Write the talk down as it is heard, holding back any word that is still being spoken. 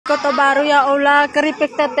Kota Baru ya Allah,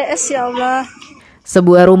 keripik TTS ya Allah.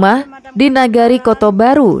 Sebuah rumah di Nagari Kota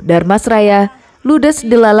Baru, Darmasraya, ludes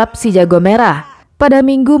dilalap si jago merah pada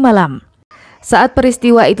Minggu malam. Saat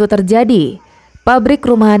peristiwa itu terjadi, pabrik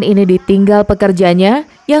rumahan ini ditinggal pekerjanya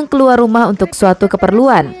yang keluar rumah untuk suatu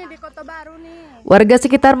keperluan. Warga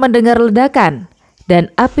sekitar mendengar ledakan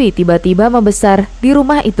dan api tiba-tiba membesar di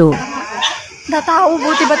rumah itu. Nggak tahu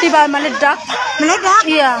Bu, tiba-tiba meledak. Meledak?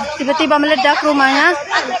 Iya, tiba-tiba meledak rumahnya.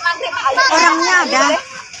 Orangnya ada?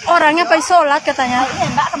 Orangnya pergi sholat katanya.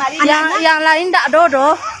 Yang lain nggak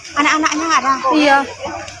dodo. Anak-anaknya nggak ada? Iya.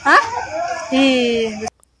 Hah? Iya.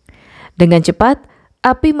 Dengan cepat,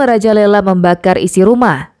 api merajalela membakar isi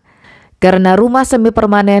rumah. Karena rumah semi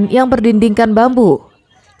permanen yang berdindingkan bambu.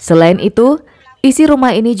 Selain itu, isi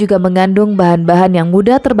rumah ini juga mengandung bahan-bahan yang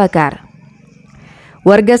mudah terbakar.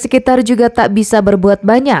 Warga sekitar juga tak bisa berbuat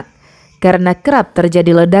banyak karena kerap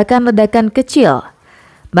terjadi ledakan-ledakan kecil.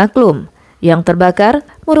 Maklum, yang terbakar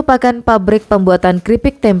merupakan pabrik pembuatan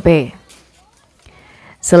keripik tempe.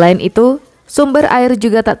 Selain itu, sumber air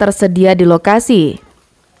juga tak tersedia di lokasi.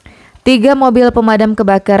 3 mobil pemadam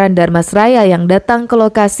kebakaran Darmasraya yang datang ke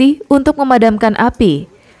lokasi untuk memadamkan api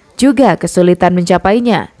juga kesulitan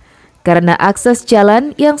mencapainya karena akses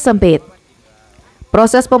jalan yang sempit.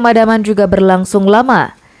 Proses pemadaman juga berlangsung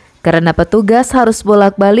lama karena petugas harus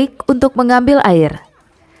bolak-balik untuk mengambil air.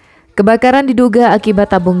 Kebakaran diduga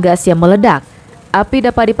akibat tabung gas yang meledak. Api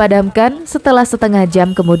dapat dipadamkan setelah setengah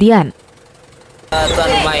jam kemudian. Tuan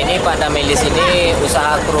rumah ini, Pak Damelis ini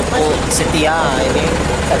usaha kerupuk Satria.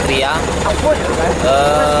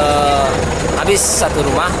 Habis satu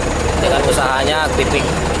rumah dengan usahanya keripik.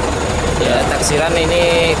 Ya, taksiran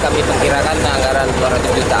ini kami perkirakan anggaran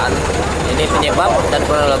 200 jutaan. Ini penyebab dan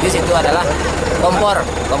kronologis itu adalah kompor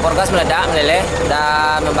gas meledak, meleleh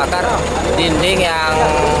dan membakar dinding yang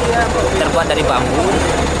terbuat dari bambu,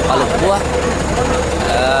 lalu buah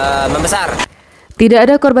membesar. Tidak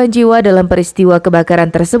ada korban jiwa dalam peristiwa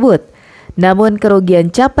kebakaran tersebut, namun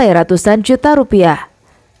kerugian capai ratusan juta rupiah.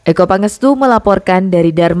 Eko Pangestu melaporkan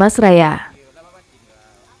dari Darmasraya.